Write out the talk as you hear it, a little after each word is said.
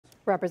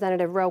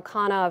Representative Ro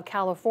Khanna of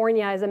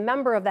California is a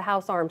member of the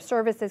House Armed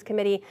Services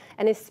Committee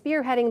and is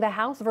spearheading the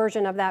House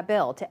version of that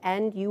bill to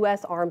end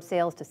U.S. arms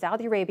sales to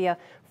Saudi Arabia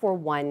for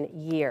 1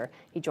 year.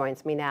 He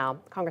joins me now.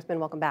 Congressman,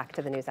 welcome back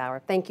to the NewsHour.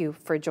 Thank you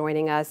for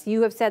joining us.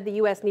 You have said the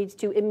U.S. needs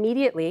to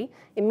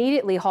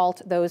immediately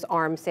halt those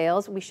arms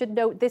sales. We should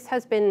note this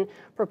has been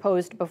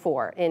proposed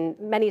before, and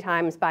many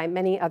times by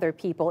many other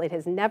people. It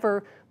has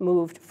never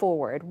moved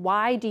forward.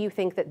 Why do you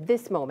think that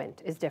this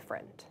moment is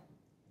different?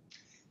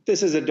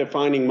 This is a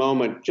defining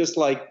moment, just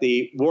like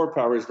the War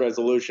Powers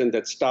resolution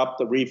that stopped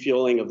the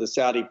refueling of the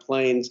Saudi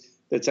planes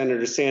that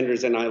Senator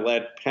Sanders and I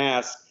let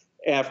pass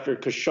after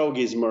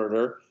Khashoggi's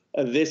murder.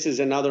 This is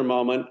another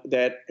moment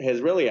that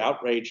has really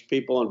outraged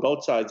people on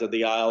both sides of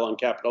the aisle on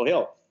Capitol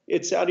Hill.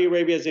 It's Saudi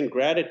Arabia's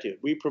ingratitude.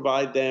 We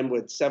provide them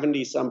with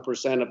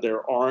 70-some% of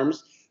their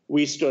arms.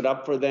 We stood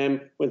up for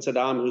them when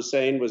Saddam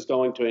Hussein was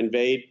going to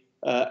invade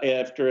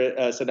after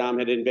Saddam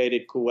had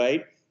invaded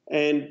Kuwait.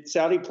 And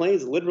Saudi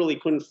planes literally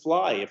couldn't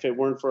fly if it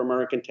weren't for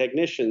American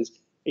technicians.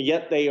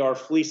 Yet they are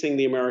fleecing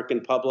the American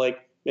public,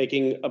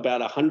 making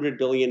about $100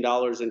 billion in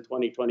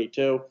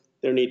 2022.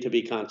 There need to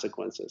be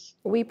consequences.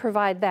 We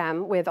provide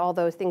them with all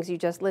those things you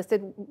just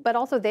listed, but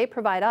also they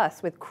provide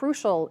us with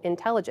crucial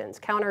intelligence,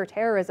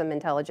 counterterrorism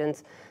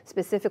intelligence,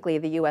 specifically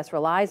the U.S.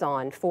 relies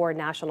on for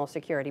national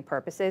security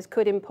purposes.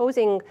 Could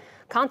imposing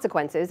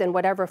consequences in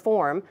whatever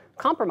form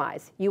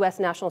compromise U.S.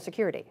 national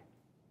security?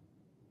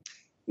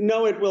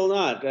 No, it will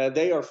not.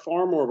 They are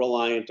far more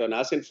reliant on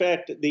us. In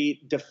fact, the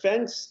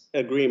defense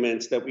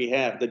agreements that we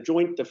have, the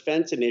joint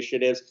defense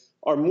initiatives,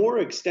 are more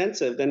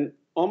extensive than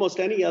almost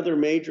any other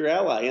major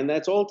ally. And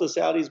that's all to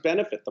Saudi's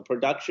benefit. The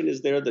production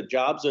is there. The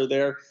jobs are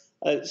there.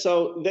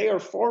 So they are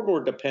far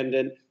more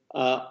dependent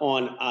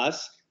on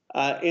us.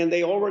 And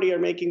they already are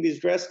making these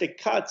drastic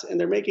cuts. And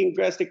they're making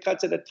drastic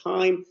cuts at a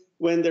time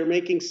when they're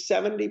making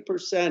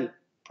 70%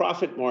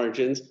 profit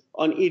margins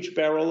on each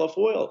barrel of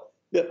oil.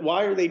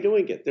 Why are they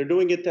doing it? They're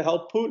doing it to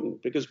help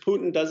Putin, because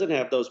Putin doesn't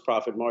have those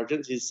profit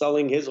margins. He's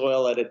selling his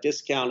oil at a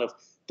discount of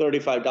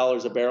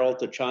 $35 a barrel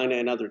to China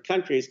and other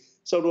countries.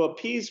 So to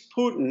appease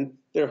Putin,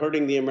 they're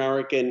hurting the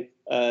American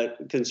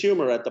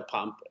consumer at the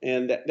pump,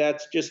 and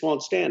that just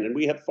won't stand. And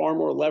we have far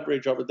more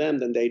leverage over them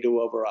than they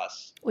do over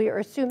us. We are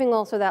assuming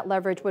also that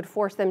leverage would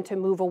force them to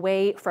move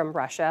away from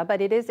Russia,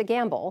 but it is a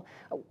gamble.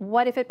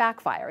 What if it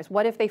backfires?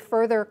 What if they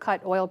further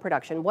cut oil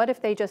production? What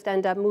if they just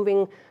end up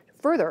moving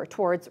further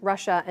towards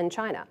Russia and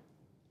China?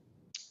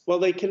 Well,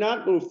 they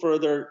cannot move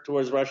further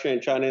towards Russia and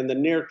China in the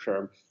near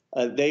term.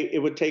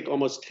 It would take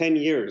almost 10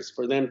 years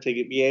for them to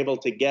be able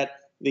to get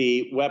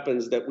the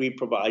weapons that we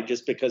provide,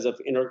 just because of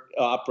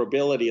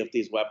interoperability of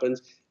these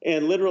weapons.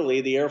 And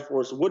literally, the Air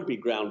Force would be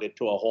grounded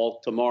to a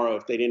halt tomorrow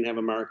if they didn't have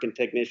American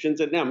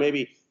technicians. And now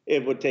maybe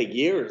it would take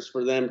years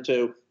for them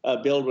to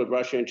build with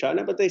Russia and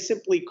China, but they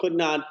simply could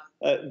not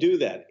do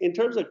that. In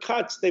terms of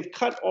cuts, they've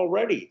cut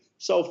already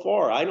so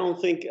far. I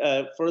don't think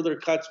further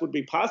cuts would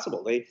be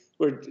possible.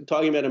 We're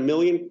talking about 1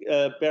 million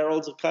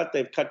barrels of cut.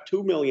 They've cut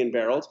 2 million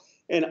barrels.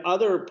 And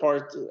other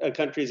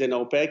countries in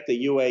OPEC,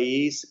 the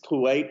UAE,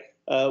 Kuwait,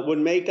 would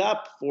make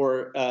up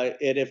for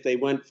it if they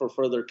went for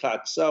further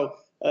cuts. So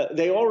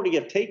they already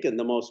have taken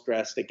the most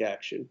drastic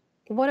action.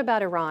 What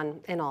about Iran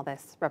in all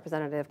this,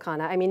 Representative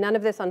Khanna? I mean, none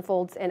of this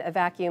unfolds in a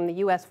vacuum. The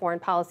U.S. foreign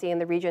policy in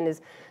the region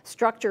is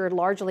structured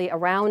largely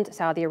around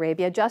Saudi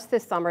Arabia. Just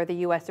this summer, the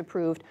U.S.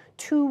 approved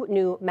 2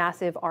 new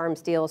massive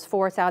arms deals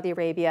for Saudi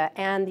Arabia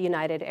and the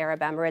United Arab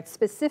Emirates,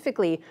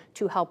 specifically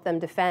to help them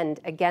defend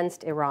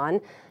against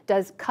Iran.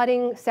 Does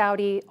cutting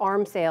Saudi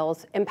arms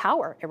sales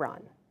empower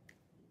Iran?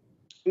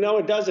 No,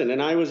 it doesn't.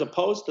 And I was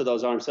opposed to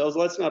those arms sales.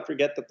 Let's not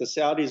forget that the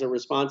Saudis are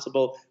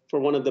responsible for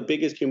one of the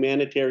biggest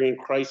humanitarian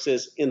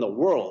crises in the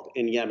world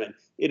in Yemen.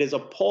 It is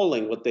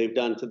appalling what they've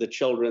done to the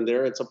children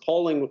there. It's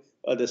appalling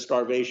the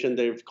starvation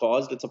they've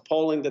caused. It's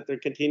appalling that they're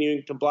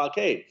continuing to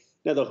blockade.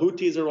 Now, the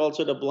Houthis are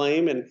also to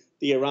blame, and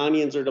the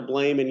Iranians are to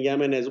blame in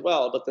Yemen as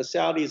well. But the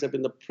Saudis have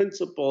been the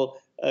principal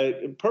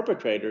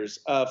perpetrators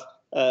of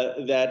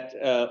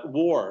that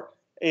war.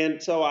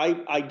 And so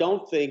I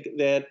don't think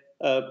that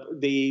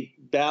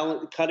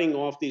cutting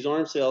off these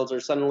arms sales are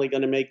suddenly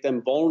going to make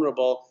them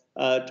vulnerable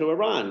to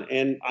Iran.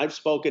 And I've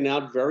spoken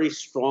out very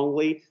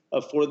strongly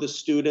for the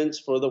students,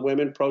 for the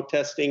women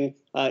protesting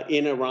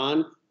in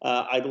Iran.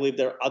 I believe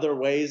there are other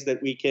ways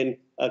that we can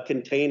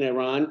contain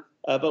Iran,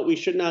 but we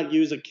should not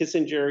use a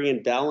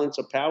Kissingerian balance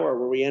of power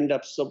where we end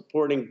up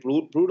supporting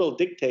brutal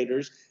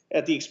dictators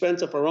at the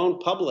expense of our own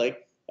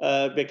public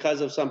because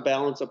of some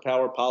balance of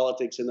power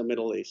politics in the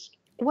Middle East.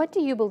 What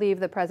do you believe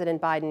that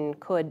President Biden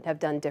could have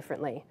done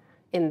differently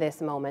in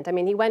this moment? I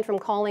mean, he went from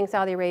calling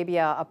Saudi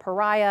Arabia a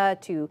pariah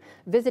to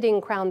visiting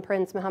Crown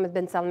Prince Mohammed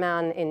bin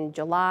Salman in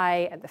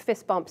July at the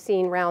fist bump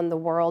scene around the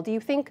world. Do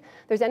you think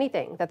there's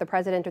anything that the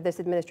president or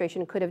this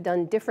administration could have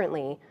done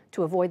differently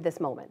to avoid this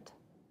moment?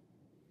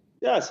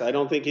 Yes, I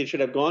don't think he should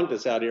have gone to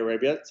Saudi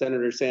Arabia.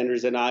 Senator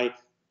Sanders and I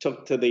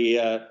took to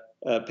the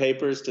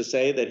papers to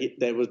say that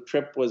the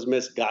trip was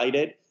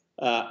misguided.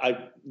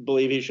 I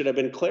believe he should have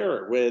been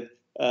clearer with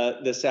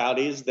the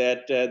Saudis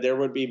that there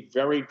would be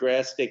very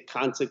drastic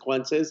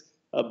consequences,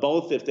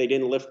 both if they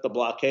didn't lift the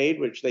blockade,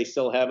 which they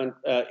still haven't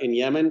in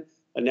Yemen.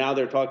 And now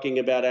they're talking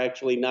about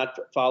actually not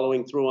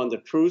following through on the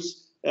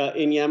truce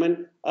in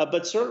Yemen,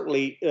 but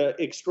certainly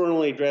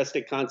extraordinarily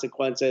drastic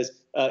consequences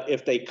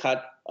if they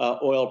cut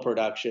oil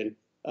production.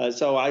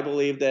 So I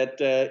believe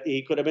that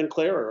he could have been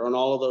clearer on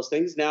all of those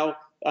things. Now,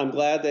 I'm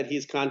glad that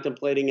he's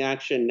contemplating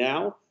action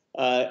now.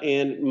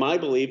 And my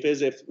belief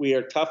is if we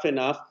are tough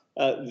enough,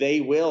 they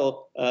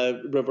will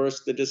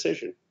reverse the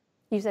decision.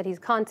 You said he's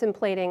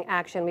contemplating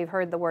action. We've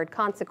heard the word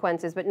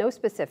consequences, but no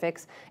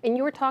specifics. In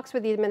your talks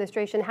with the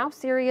administration, how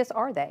serious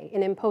are they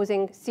in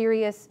imposing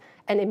serious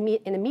and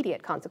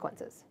immediate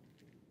consequences?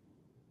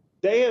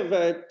 They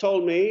have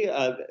told me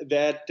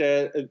that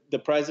the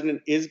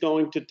president is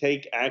going to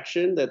take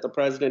action, that the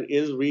president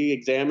is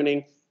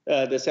re-examining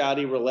the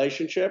Saudi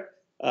relationship,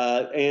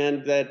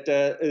 and that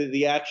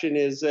the action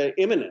is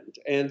imminent.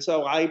 And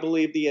so I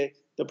believe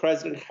the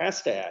president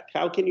has to act.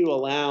 How can you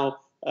allow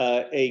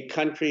a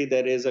country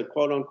that is a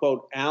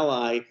quote-unquote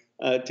ally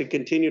to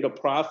continue to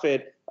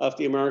profit off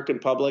the American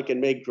public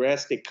and make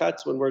drastic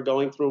cuts when we're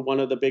going through one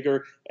of the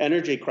bigger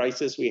energy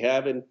crises we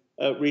have in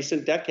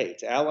recent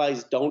decades?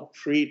 Allies don't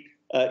treat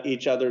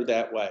each other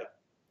that way.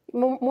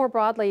 More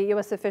broadly,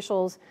 U.S.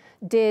 officials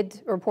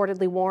did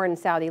reportedly warn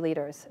Saudi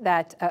leaders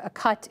that a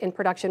cut in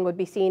production would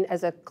be seen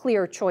as a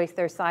clear choice.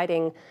 They're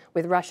siding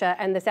with Russia,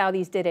 and the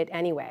Saudis did it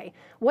anyway.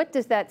 What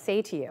does that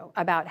say to you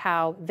about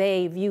how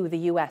they view the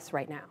U.S.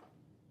 right now?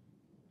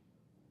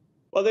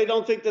 Well, they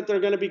don't think that there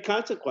are going to be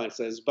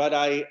consequences, but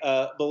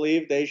I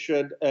believe they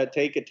should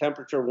take a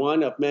temperature,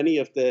 one, of many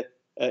of the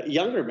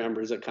younger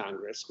members of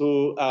Congress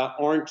who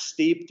aren't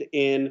steeped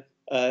in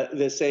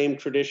the same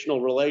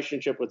traditional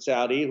relationship with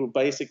Saudi, who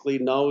basically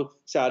know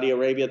Saudi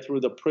Arabia through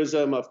the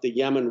prism of the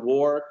Yemen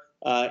war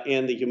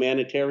and the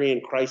humanitarian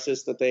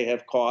crisis that they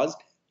have caused.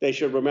 They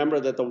should remember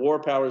that the War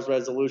Powers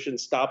Resolution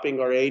stopping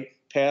our aid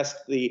passed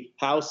the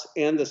House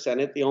and the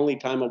Senate, the only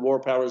time a War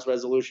Powers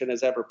Resolution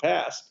has ever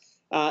passed.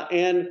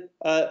 And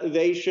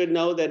they should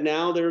know that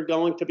now there are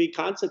going to be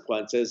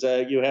consequences.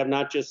 You have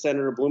not just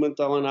Senator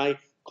Blumenthal and I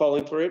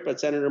calling for it, but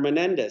Senator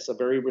Menendez, a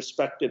very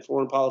respected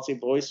foreign policy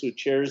voice who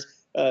chairs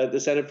the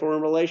Senate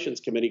Foreign Relations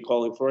Committee,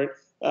 calling for it.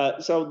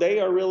 So they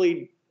are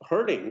really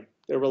hurting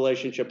their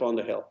relationship on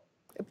the Hill.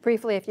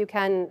 Briefly, if you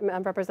can,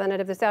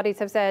 Representative, the Saudis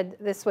have said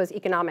this was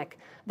economic,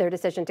 their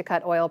decision to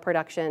cut oil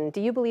production.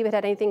 Do you believe it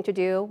had anything to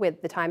do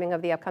with the timing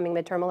of the upcoming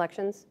midterm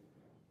elections?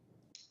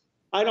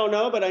 I don't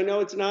know, but I know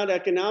it's not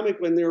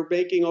economic when they're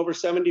making over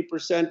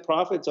 70%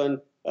 profits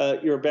on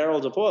your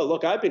barrels of oil.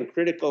 Look, I've been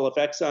critical of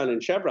Exxon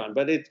and Chevron,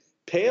 but it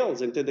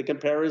pales into the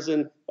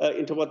comparison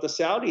into what the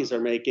Saudis are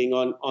making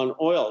on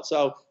oil.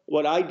 So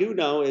what I do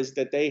know is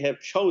that they have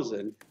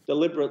chosen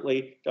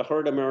deliberately to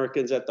hurt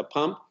Americans at the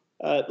pump.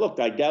 Look,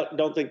 I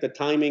don't think the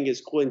timing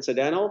is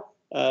coincidental,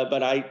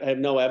 but I have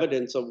no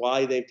evidence of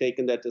why they've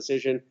taken that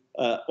decision.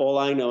 All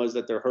I know is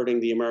that they're hurting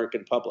the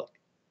American public.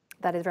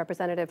 That is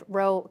Representative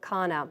Ro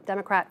Khanna,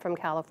 Democrat from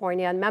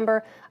California and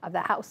member of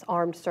the House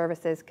Armed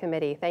Services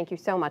Committee. Thank you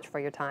so much for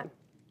your time.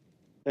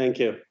 Thank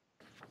you.